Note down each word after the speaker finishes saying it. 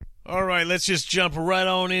All right, let's just jump right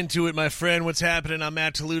on into it, my friend. What's happening? I'm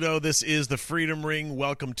Matt Toledo. This is the Freedom Ring.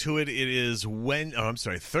 Welcome to it. It is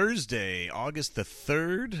Thursday, August the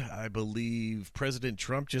 3rd. I believe President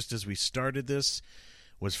Trump, just as we started this,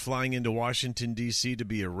 was flying into Washington, D.C. to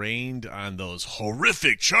be arraigned on those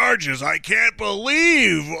horrific charges. I can't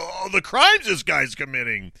believe all the crimes this guy's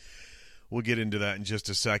committing. We'll get into that in just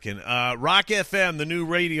a second. Rock FM, the new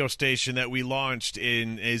radio station that we launched,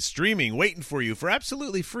 is streaming, waiting for you for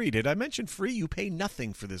absolutely free. Did I mention free? You pay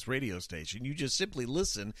nothing for this radio station. You just simply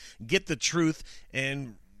listen, get the truth,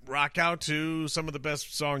 and rock out to some of the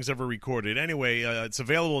best songs ever recorded. Anyway, it's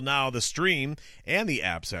available now, the stream and the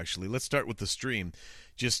apps, actually. Let's start with the stream.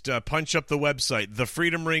 Just punch up the website,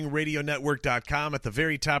 thefreedomringradionetwork.com. At the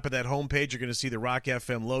very top of that homepage, you're going to see the Rock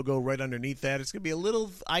FM logo. Right underneath that, it's going to be a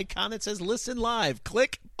little icon that says Listen Live.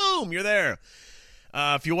 Click, boom, you're there.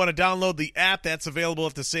 If you want to download the app, that's available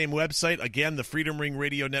at the same website. Again,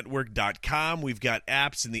 thefreedomringradionetwork.com. We've got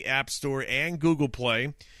apps in the App Store and Google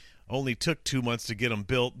Play. Only took 2 months to get them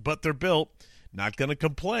built, but they're built. Not going to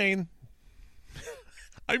complain.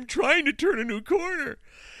 I'm trying to turn a new corner.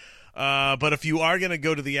 But if you are going to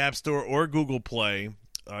go to the App Store or Google Play,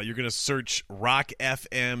 you're going to search Rock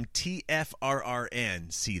FM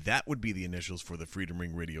TFRRN. See, that would be the initials for the Freedom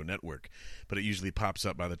Ring Radio Network, but it usually pops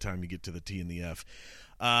up by the time you get to the T and the F.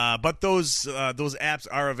 But those apps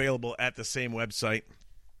are available at the same website,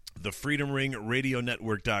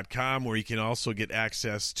 thefreedomringradionetwork.com, where you can also get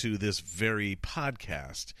access to this very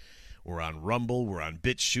podcast. We're on Rumble, we're on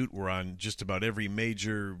BitChute, we're on just about every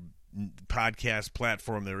major podcast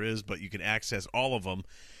platform there is, but you can access all of them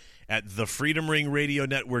at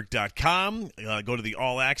thefreedomringradionetwork.com. Go to the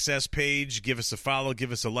All Access page, give us a follow,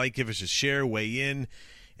 give us a like, give us a share, weigh in,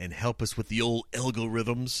 and help us with the old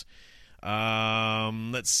algorithms.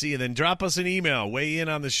 Let's see, and then drop us an email, weigh in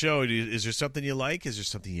on the show. Is there something you like? Is there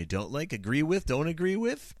something you don't like? Agree with? Don't agree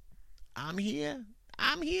with? I'm here.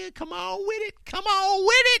 Come on with it.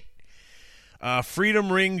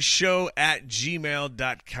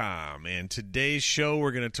 freedomringshow@gmail.com. And today's show,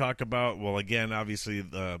 we're going to talk about, well, again, obviously,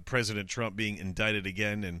 President Trump being indicted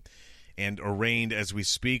again and arraigned as we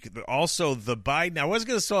speak. But also the Biden, I was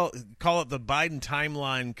going to call it the Biden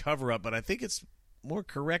timeline cover-up, but I think it's more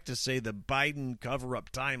correct to say the Biden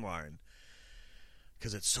cover-up timeline,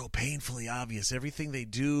 because it's so painfully obvious. Everything they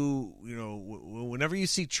do, whenever you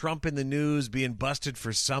see Trump in the news being busted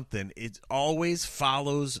for something, it always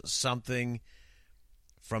follows something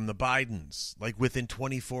from the Bidens, like within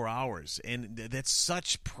 24 hours. And that's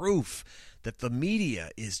such proof that the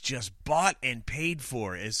media is just bought and paid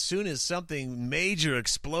for. As soon as something major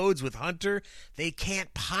explodes with Hunter, they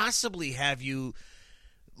can't possibly have you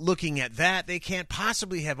looking at that. They can't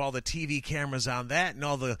possibly have all the TV cameras on that and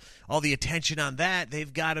all the attention on that.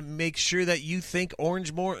 They've got to make sure that you think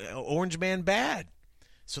Orange Man bad.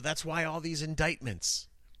 So that's why all these indictments.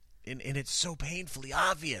 And it's so painfully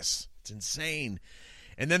obvious. It's insane.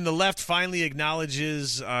 And then the left finally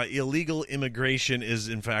acknowledges illegal immigration is,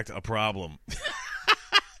 in fact, a problem.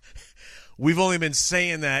 We've only been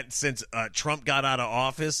saying that since Trump got out of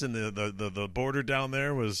office and the border down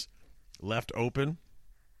there was left open.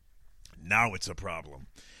 Now it's a problem.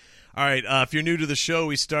 All right, if you're new to the show,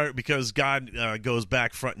 we start because God goes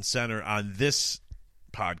back front and center on this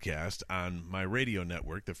podcast on my radio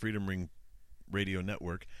network, the Freedom Ring Radio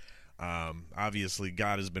Network. Obviously,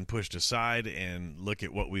 God has been pushed aside, and look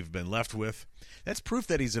at what we've been left with. That's proof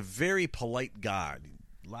that he's a very polite God.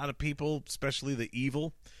 A lot of people, especially the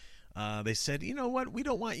evil, they said, you know what, we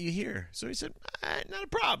don't want you here. So he said, not a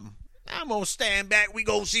problem. I'm going to stand back. We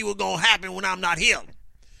go see what's going to happen when I'm not here.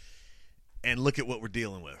 And look at what we're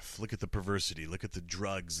dealing with. Look at the perversity. Look at the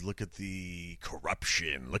drugs. Look at the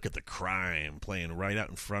corruption. Look at the crime playing right out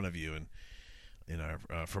in front of you and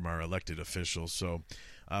from our elected officials. So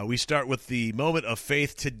we start with the moment of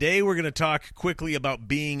faith. Today we're going to talk quickly about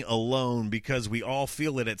being alone, because we all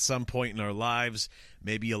feel it at some point in our lives.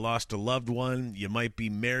 Maybe you lost a loved one. You might be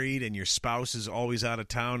married and your spouse is always out of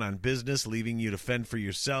town on business, leaving you to fend for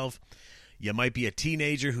yourself. You might be a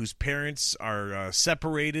teenager whose parents are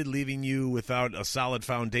separated, leaving you without a solid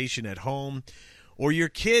foundation at home. Or your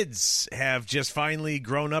kids have just finally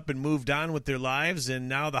grown up and moved on with their lives, and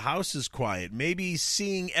now the house is quiet. Maybe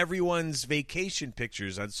seeing everyone's vacation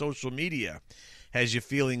pictures on social media has you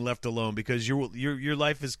feeling left alone, because your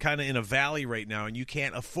life is kind of in a valley right now, and you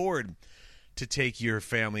can't afford to take your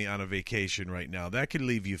family on a vacation right now. That could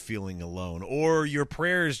leave you feeling alone. Or your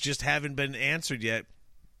prayers just haven't been answered yet,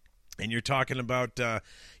 and you're talking about,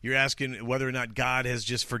 you're asking whether or not God has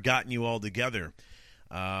just forgotten you altogether.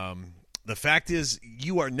 The fact is,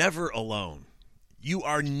 you are never alone. You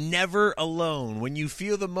are never alone. When you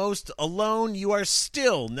feel the most alone, you are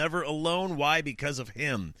still never alone. Why? Because of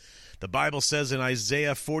him. The Bible says in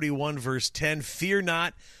Isaiah 41, verse 10, "Fear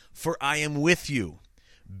not, for I am with you.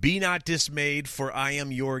 Be not dismayed, for I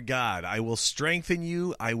am your God. I will strengthen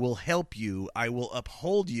you. I will help you. I will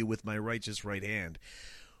uphold you with my righteous right hand."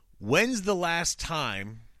 When's the last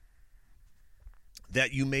time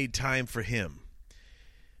that you made time for him?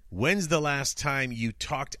 When's the last time you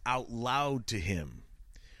talked out loud to him?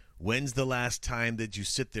 When's the last time that you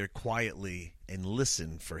sit there quietly and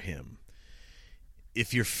listen for him?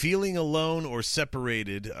 If you're feeling alone or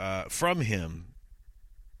separated from him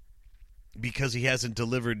because he hasn't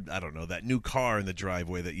delivered, I don't know, that new car in the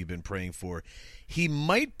driveway that you've been praying for, he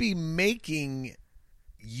might be making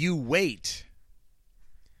you wait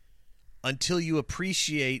until you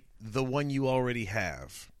appreciate the one you already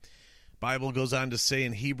have. Bible goes on to say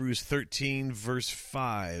in Hebrews 13, verse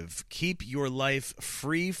 5, "Keep your life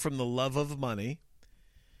free from the love of money."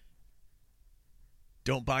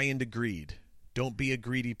 Don't buy into greed. Don't be a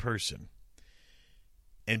greedy person.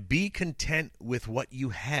 "And be content with what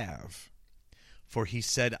you have. For he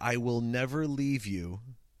said, I will never leave you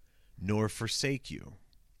nor forsake you."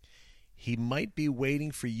 He might be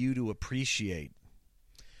waiting for you to appreciate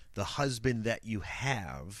the husband that you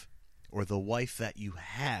have or the wife that you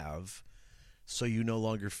have, so you no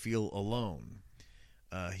longer feel alone.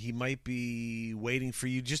 He might be waiting for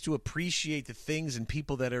you just to appreciate the things and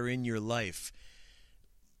people that are in your life.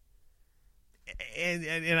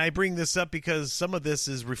 And I bring this up because some of this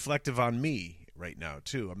is reflective on me right now,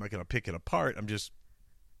 too. I'm not going to pick it apart. I'm just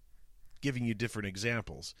giving you different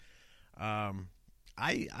examples.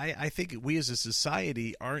 I think we as a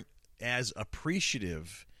society aren't as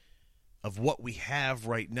appreciative of what we have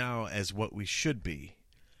right now as what we should be.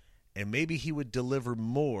 And maybe he would deliver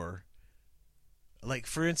more. Like,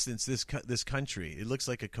 for instance, this country, it looks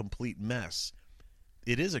like a complete mess.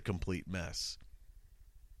 It is a complete mess.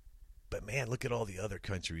 But, man, look at all the other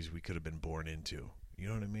countries we could have been born into. You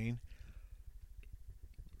know what I mean?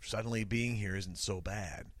 Suddenly being here isn't so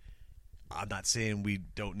bad. I'm not saying we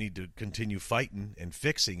don't need to continue fighting and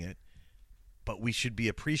fixing it, but we should be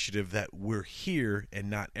appreciative that we're here and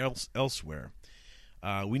not elsewhere.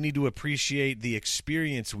 We need to appreciate the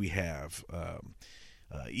experience we have,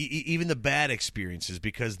 even the bad experiences,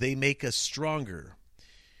 because they make us stronger.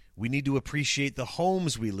 We need to appreciate the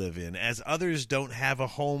homes we live in, as others don't have a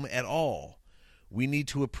home at all. We need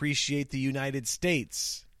to appreciate the United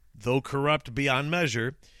States. Though corrupt beyond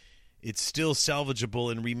measure, it's still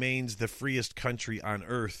salvageable and remains the freest country on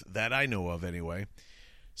earth, that I know of anyway.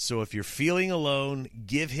 So if you're feeling alone,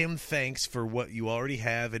 give him thanks for what you already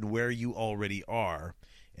have and where you already are,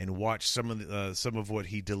 and watch some of what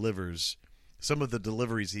he delivers, some of the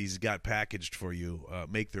deliveries he's got packaged for you,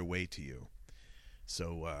 make their way to you.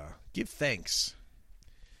 So give thanks.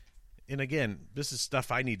 And again, this is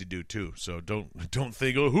stuff I need to do too. So don't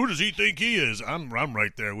think, oh, who does he think he is? I'm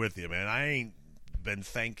right there with you, man. I ain't been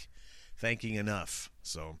thanking enough.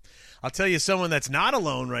 So I'll tell you someone that's not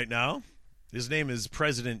alone right now. His name is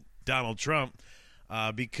President Donald Trump,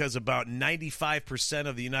 because about 95%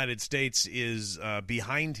 of the United States is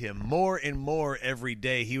behind him more and more every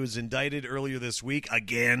day. He was indicted earlier this week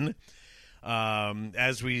again.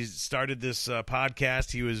 As we started this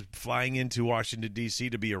podcast, he was flying into Washington, D.C.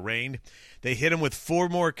 to be arraigned. They hit him with 4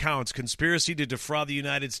 more counts: conspiracy to defraud the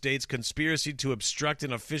United States, conspiracy to obstruct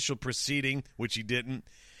an official proceeding, which he didn't,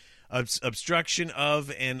 obstruction of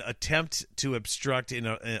an attempt to obstruct an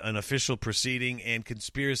official proceeding, and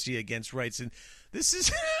conspiracy against rights. And this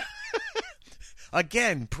is,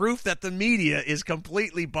 again, proof that the media is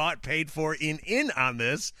completely bought, paid for, in on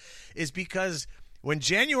this, is because when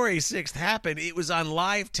January 6th happened, it was on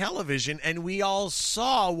live television, and we all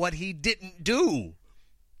saw what he didn't do.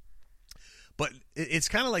 But it's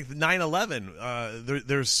kind of like 9/11.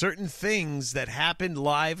 There's certain things that happened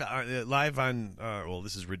live on, well,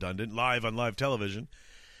 this is redundant, live on live television.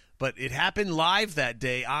 But it happened live that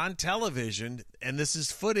day on television, and this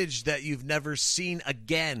is footage that you've never seen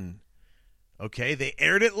again. Okay, they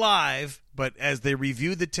aired it live, but as they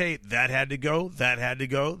reviewed the tape, that had to go, that had to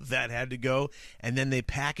go, that had to go, and then they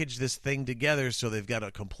packaged this thing together so they've got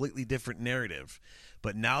a completely different narrative.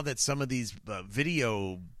 But now that some of these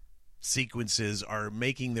video sequences are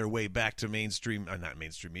making their way back to mainstream, not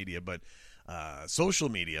mainstream media, but social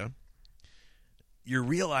media, you're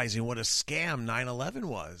realizing what a scam 9/11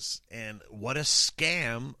 was, and what a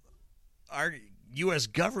scam our U.S.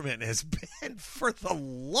 government has been for the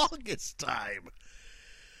longest time.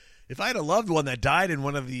 If I had a loved one that died in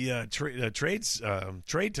one of the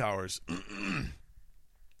trade towers,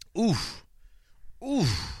 oof,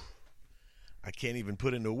 I can't even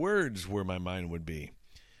put into words where my mind would be.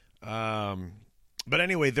 But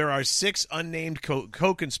anyway, there are 6 unnamed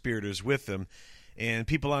co-conspirators with them, and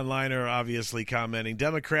people online are obviously commenting,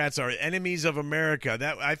 Democrats are enemies of America.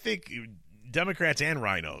 That I think Democrats and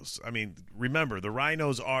rhinos. I mean, remember, the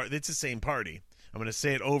rhinos it's the same party. I'm going to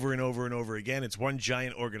say it over and over and over again. It's one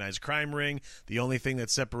giant organized crime ring. The only thing that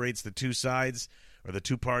separates the two sides or the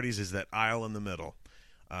two parties is that aisle in the middle.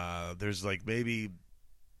 There's like maybe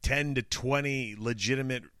 10 to 20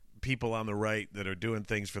 legitimate people on the right that are doing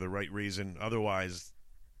things for the right reason. Otherwise,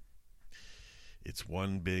 it's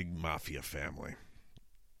one big mafia family.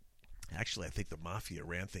 Actually, I think the mafia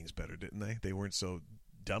ran things better, didn't they? They weren't so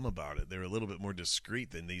dumb about it. They were a little bit more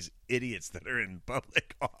discreet than these idiots that are in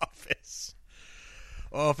public office.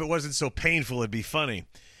 Oh, if it wasn't so painful, it'd be funny.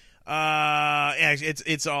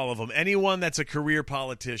 It's all of them. Anyone that's a career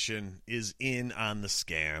politician is in on the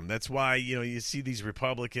scam. That's why, you see these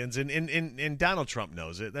Republicans, and Donald Trump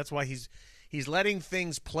knows it. That's why he's letting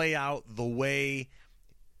things play out the way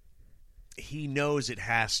he knows it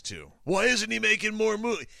has to. Why isn't he making more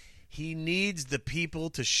movies? He needs the people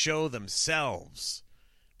to show themselves,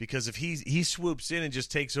 because if he swoops in and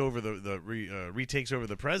just takes over retakes over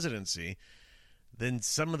the presidency, then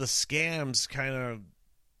some of the scams kind of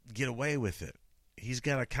get away with it. He's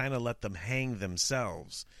got to kind of let them hang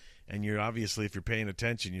themselves. And you're obviously, if you're paying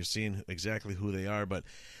attention, you're seeing exactly who they are. But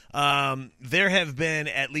there have been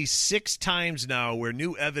at least 6 times now where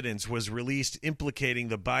new evidence was released implicating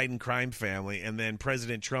the Biden crime family, and then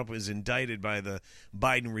President Trump was indicted by the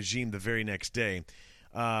Biden regime the very next day.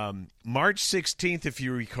 March 16th, if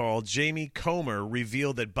you recall, Jamie Comer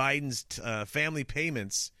revealed that Biden's family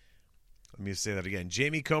payments. Let me say that again.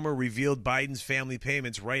 Jamie Comer revealed Biden's family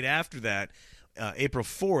payments. Right after that, April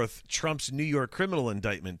 4th, Trump's New York criminal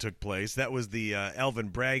indictment took place. That was the Alvin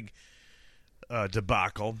Bragg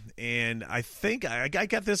debacle. And I think I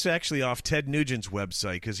got this actually off Ted Nugent's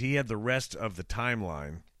website because he had the rest of the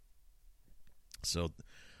timeline. So,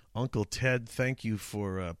 Uncle Ted, thank you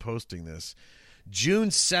for posting this. June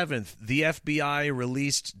 7th, the FBI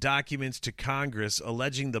released documents to Congress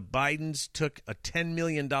alleging the Bidens took a $10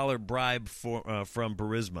 million bribe from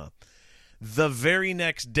Burisma. The very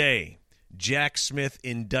next day, Jack Smith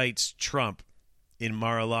indicts Trump in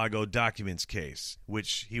Mar-a-Lago documents case,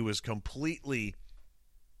 which he was completely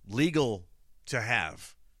legal to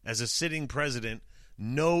have. As a sitting president,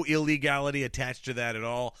 no illegality attached to that at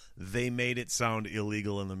all. They made it sound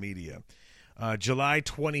illegal in the media. July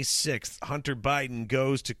 26th, Hunter Biden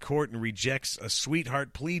goes to court and rejects a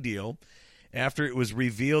sweetheart plea deal after it was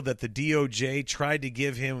revealed that the DOJ tried to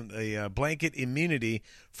give him a blanket immunity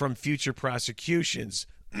from future prosecutions.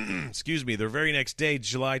 Excuse me. The very next day,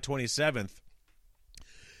 July 27th,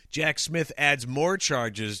 Jack Smith adds more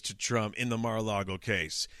charges to Trump in the Mar-a-Lago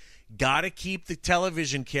case. Got to keep the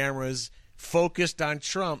television cameras focused on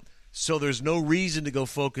Trump so there's no reason to go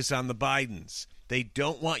focus on the Bidens. They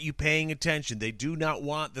don't want you paying attention. They do not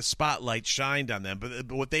want the spotlight shined on them.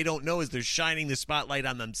 But what they don't know is they're shining the spotlight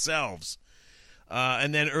on themselves.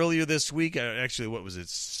 And then earlier this week, actually, what was it,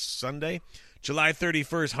 Sunday? July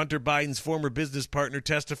 31st, Hunter Biden's former business partner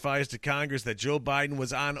testifies to Congress that Joe Biden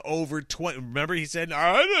was on over 20. Remember, he said,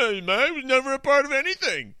 I was never a part of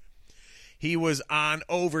anything. He was on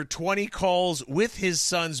over 20 calls with his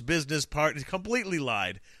son's business partner. Completely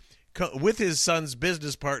lied. With his son's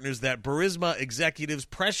business partners that Burisma executives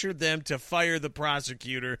pressured them to fire the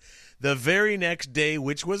prosecutor. The very next day,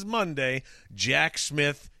 which was Monday, Jack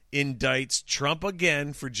Smith indicts Trump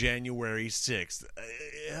again for January 6th.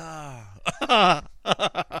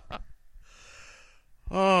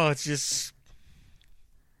 Oh, it's just,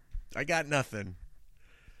 I got nothing.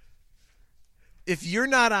 If you're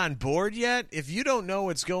not on board yet, if you don't know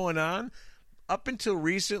what's going on, up until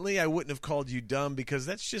recently, I wouldn't have called you dumb because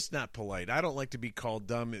that's just not polite. I don't like to be called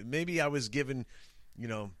dumb. Maybe I was given,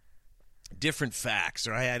 different facts,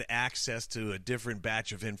 or I had access to a different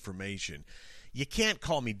batch of information. You can't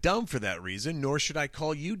call me dumb for that reason, nor should I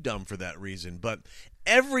call you dumb for that reason. But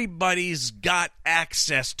everybody's got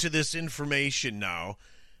access to this information now,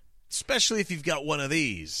 especially if you've got one of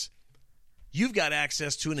these. You've got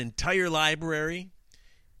access to an entire library,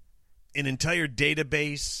 an entire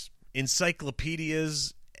database,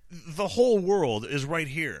 encyclopedias. The whole world is right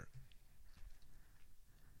here.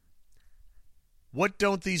 What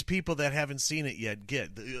don't these people that haven't seen it yet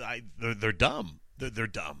get? They're dumb. They're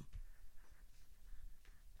dumb.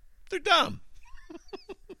 They're dumb.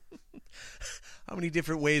 How many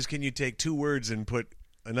different ways can you take 2 words and put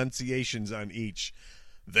enunciations on each?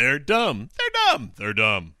 They're dumb. They're dumb. They're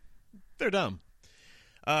dumb. They're dumb.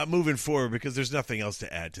 Moving forward, because there's nothing else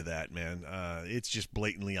to add to that, man. It's just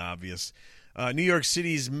blatantly obvious. New York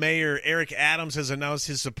City's Mayor Eric Adams has announced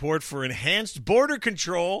his support for enhanced border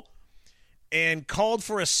control and called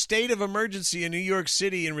for a state of emergency in New York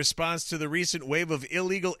City in response to the recent wave of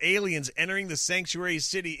illegal aliens entering the sanctuary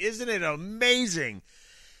city. Isn't it amazing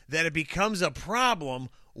that it becomes a problem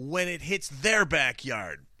when it hits their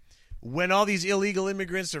backyard? When all these illegal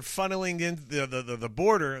immigrants are funneling in the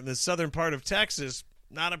border in the southern part of Texas,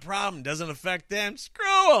 not a problem. Doesn't affect them.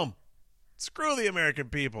 Screw them. Screw the American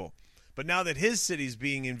people. But now that his city's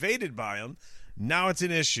being invaded by them, now it's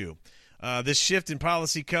an issue. This shift in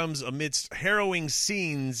policy comes amidst harrowing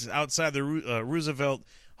scenes outside the Roosevelt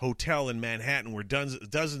Hotel in Manhattan, where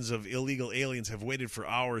dozens of illegal aliens have waited for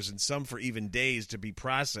hours and some for even days to be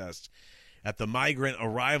processed at the Migrant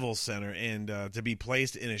Arrival Center and to be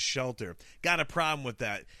placed in a shelter. Got a problem with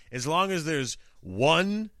that. As long as there's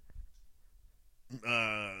one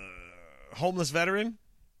homeless veteran,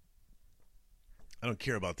 I don't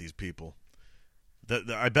care about these people.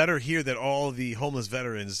 I better hear that all the homeless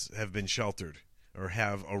veterans have been sheltered or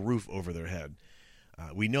have a roof over their head.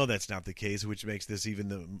 We know that's not the case, which makes this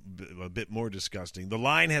even a bit more disgusting. The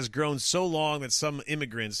line has grown so long that some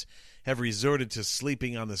immigrants have resorted to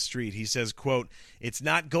sleeping on the street. He says, quote, "It's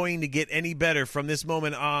not going to get any better. From this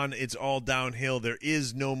moment on, it's all downhill. There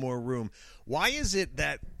is no more room." Why is it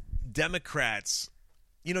that Democrats,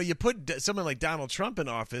 you put someone like Donald Trump in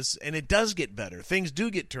office and it does get better. Things do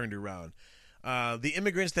get turned around. The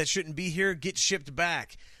immigrants that shouldn't be here get shipped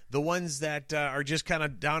back. The ones that are just kind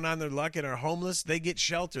of down on their luck and are homeless, they get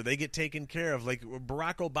shelter. They get taken care of. Like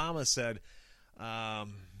Barack Obama said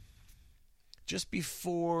just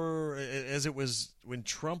before, as it was when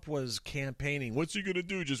Trump was campaigning, what's he going to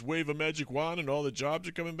do? Just wave a magic wand and all the jobs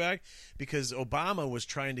are coming back? Because Obama was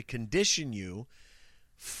trying to condition you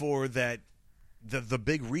for that the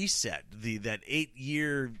big reset, that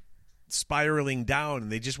 8-year spiraling down,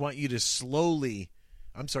 and they just want you to slowly,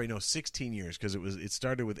 16 years, because it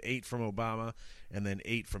started with 8 from Obama and then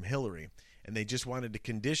 8 from Hillary, and they just wanted to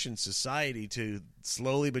condition society to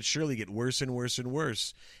slowly but surely get worse and worse and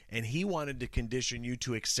worse. And he wanted to condition you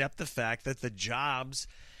to accept the fact that the jobs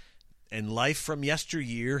and life from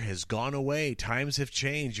yesteryear has gone away. Times have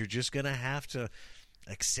changed. You're just going to have to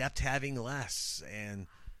accept having less, and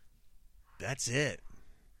that's it.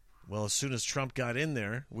 Well, as soon as Trump got in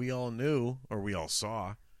there, we all knew, or we all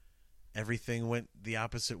saw, everything went the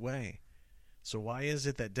opposite way. So why is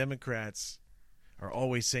it that Democrats are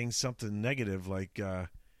always saying something negative like,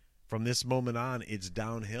 from this moment on, it's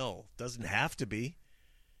downhill? Doesn't have to be.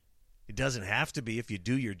 It doesn't have to be if you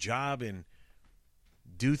do your job and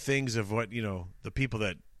do things of what, the people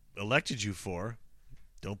that elected you for.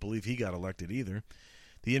 Don't believe he got elected either.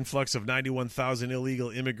 The influx of 91,000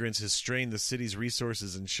 illegal immigrants has strained the city's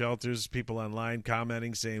resources and shelters. People online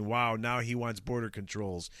commenting, saying, wow, now he wants border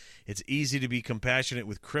controls. It's easy to be compassionate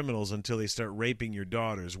with criminals until they start raping your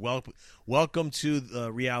daughters. Welcome to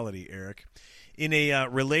the reality, Eric. In a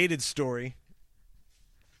related story,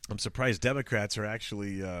 I'm surprised Democrats are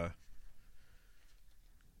actually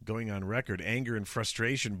going on record. Anger and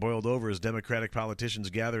frustration boiled over as Democratic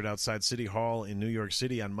politicians gathered outside City Hall in New York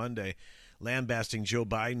City on Monday, lambasting Joe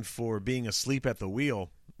Biden for being asleep at the wheel.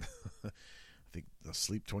 I think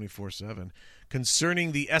asleep 24/7.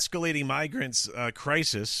 Concerning the escalating migrants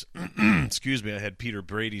crisis. Excuse me, I had Peter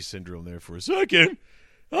Brady syndrome there for a second.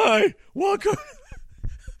 Hi, welcome.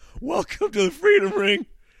 Welcome to the Freedom Ring.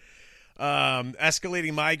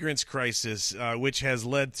 Escalating migrants crisis, which has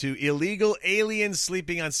led to illegal aliens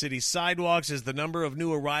sleeping on city sidewalks. As the number of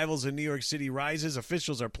new arrivals in New York City rises,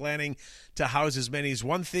 officials are planning to house as many as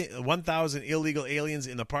 1,000 illegal aliens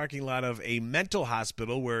in the parking lot of a mental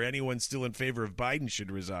hospital where anyone still in favor of Biden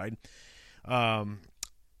should reside.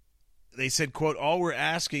 They said, quote, all we're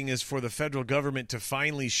asking is for the federal government to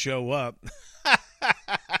finally show up.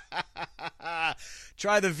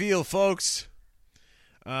 Try the veal, folks.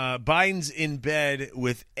 Biden's in bed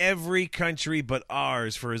with every country but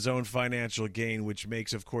ours for his own financial gain, which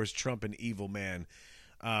makes, of course, Trump an evil man.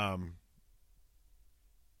 Wow,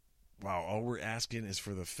 all we're asking is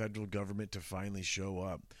for the federal government to finally show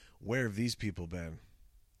up. Where have these people been?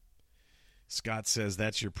 Scott says,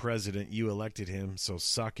 that's your president. You elected him, so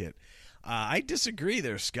suck it. I disagree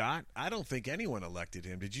there, Scott. I don't think anyone elected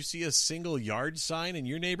him. Did you see a single yard sign in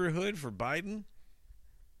your neighborhood for Biden?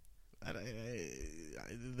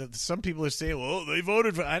 Some people are saying, well, they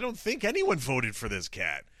voted for... I don't think anyone voted for this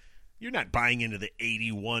cat. You're not buying into the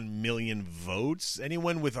 81 million votes.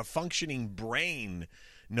 Anyone with a functioning brain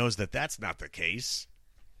knows that that's not the case.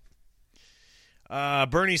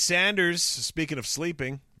 Bernie Sanders, speaking of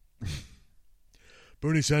sleeping,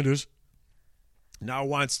 Bernie Sanders now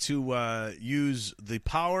wants to use the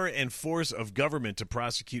power and force of government to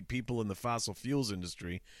prosecute people in the fossil fuels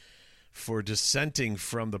industry for dissenting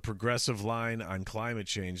from the progressive line on climate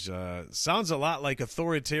change. Sounds a lot like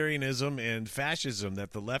authoritarianism and fascism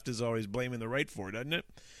that the left is always blaming the right for, doesn't it?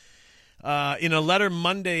 In a letter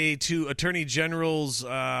Monday to Attorney Generals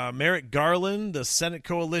Merrick Garland, the Senate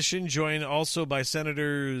coalition, joined also by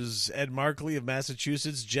Senators Ed Markey of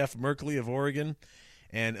Massachusetts, Jeff Merkley of Oregon,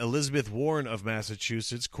 and Elizabeth Warren of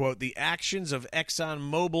Massachusetts, quote, the actions of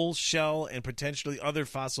ExxonMobil, Shell, and potentially other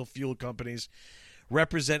fossil fuel companies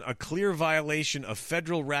represent a clear violation of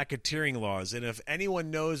federal racketeering laws. And if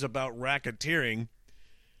anyone knows about racketeering,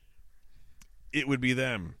 it would be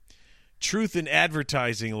them. Truth in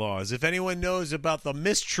advertising laws. If anyone knows about the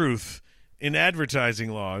mistruth in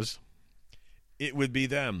advertising laws, it would be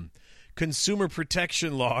them. Consumer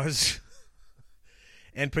protection laws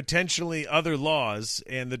and potentially other laws,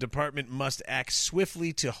 and the department must act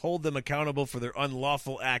swiftly to hold them accountable for their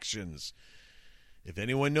unlawful actions. If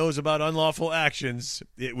anyone knows about unlawful actions,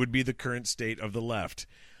 it would be the current state of the left.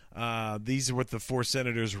 These are what the 4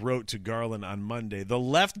 senators wrote to Garland on Monday. The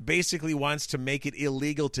left basically wants to make it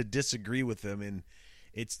illegal to disagree with them, and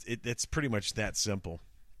it's pretty much that simple.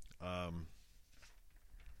 How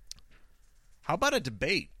about a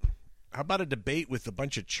debate? How about a debate with a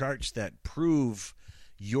bunch of charts that prove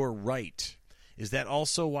you're right? Is that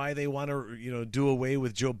also why they want to, do away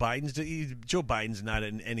with Joe Biden's? Joe Biden's not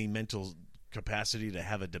in any mental capacity to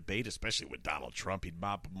have a debate, especially with Donald Trump. He'd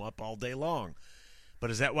mop him up all day long.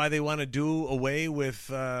 But is that why they want to do away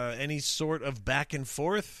with any sort of back and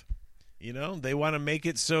forth? They want to make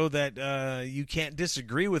it so that you can't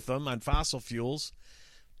disagree with them on fossil fuels.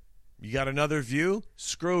 You got another view?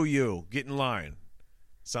 Screw you. Get in line.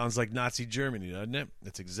 Sounds like Nazi Germany, doesn't it?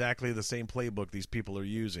 It's exactly the same playbook these people are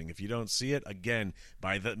using. If you don't see it, again,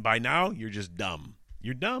 by now, you're just dumb.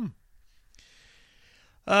 You're dumb.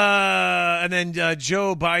 And then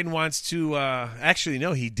Joe Biden wants to actually,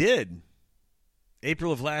 no, he did.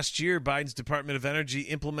 April of last year, Biden's Department of Energy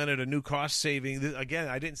implemented a new cost-saving. Again,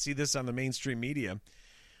 I didn't see this on the mainstream media.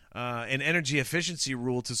 An energy efficiency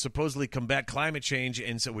rule to supposedly combat climate change,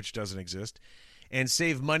 which doesn't exist, and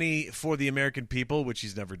save money for the American people, which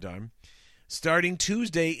he's never done. Starting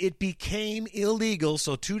Tuesday, it became illegal.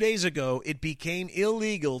 So 2 days ago, it became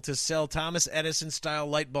illegal to sell Thomas Edison-style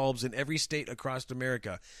light bulbs in every state across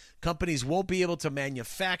America. Companies won't be able to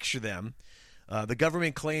manufacture them. The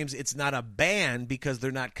government claims it's not a ban because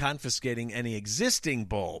they're not confiscating any existing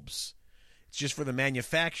bulbs. It's just for the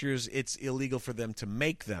manufacturers, it's illegal for them to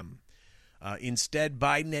make them. Instead,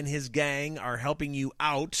 Biden and his gang are helping you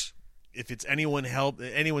out. If it's anyone's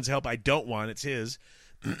help I don't want, it's his.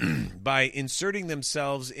 By inserting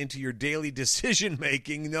themselves into your daily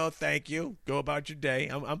decision-making. No, thank you. Go about your day.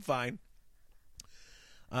 I'm fine.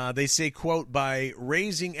 They say, quote, by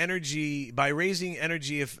raising energy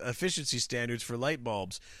efficiency standards for light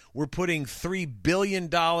bulbs, we're putting $3 billion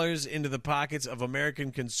into the pockets of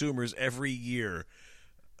American consumers every year.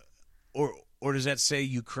 Or does that say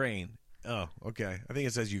Ukraine? Oh, okay. I think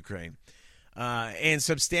it says Ukraine. And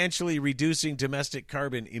substantially reducing domestic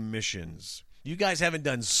carbon emissions. You guys haven't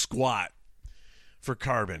done squat for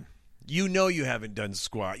carbon. You know you haven't done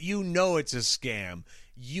squat. You know it's a scam.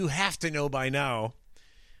 You have to know by now.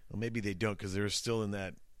 Well, maybe they don't because they're still in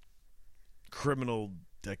that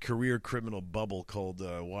career criminal bubble called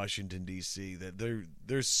Washington, D.C. That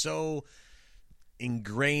they're so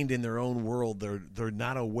ingrained in their own world, they're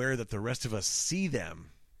not aware that the rest of us see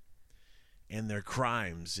them and their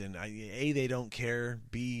crimes. And A, they don't care.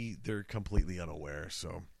 B, they're completely unaware.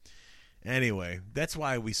 So anyway, that's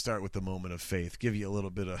why we start with the moment of faith. Give you a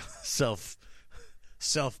little bit of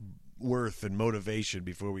self-worth and motivation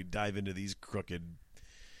before we dive into these crooked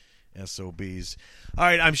SOBs. All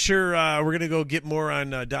right, I'm sure we're going to go get more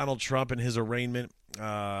on Donald Trump and his arraignment.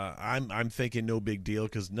 I'm thinking no big deal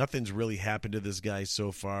because nothing's really happened to this guy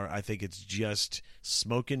so far. I think it's just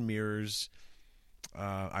smoke and mirrors.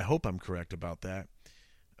 I hope I'm correct about that.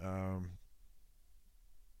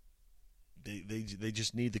 They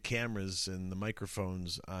just need the cameras and the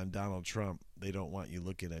microphones on Donald Trump. They don't want you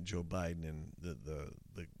looking at Joe Biden and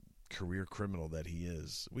the career criminal that he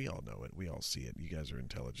is. We all know it. We all see it. You guys are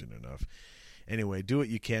intelligent enough. Anyway, do what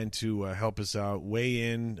you can to help us out. Weigh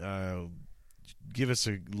in. Give us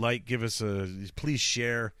a like. Please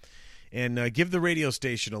share. And give the radio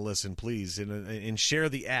station a listen, please. And share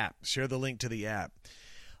the app. Share the link to the app.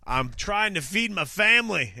 I'm trying to feed my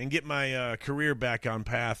family and get my career back on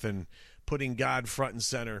path and putting God front and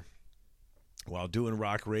center while doing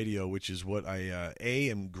rock radio, which is what I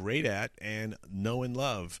am great at and know and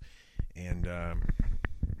love. And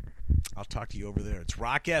I'll talk to you over there. It's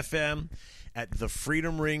Rock FM at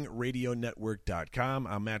thefreedomringradionetwork.com.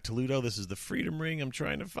 I'm Matt Toludo. This is the Freedom Ring. I'm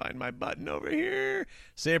trying to find my button over here.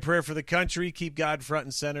 Say a prayer for the country. Keep God front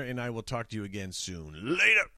and center, and I will talk to you again soon. Later.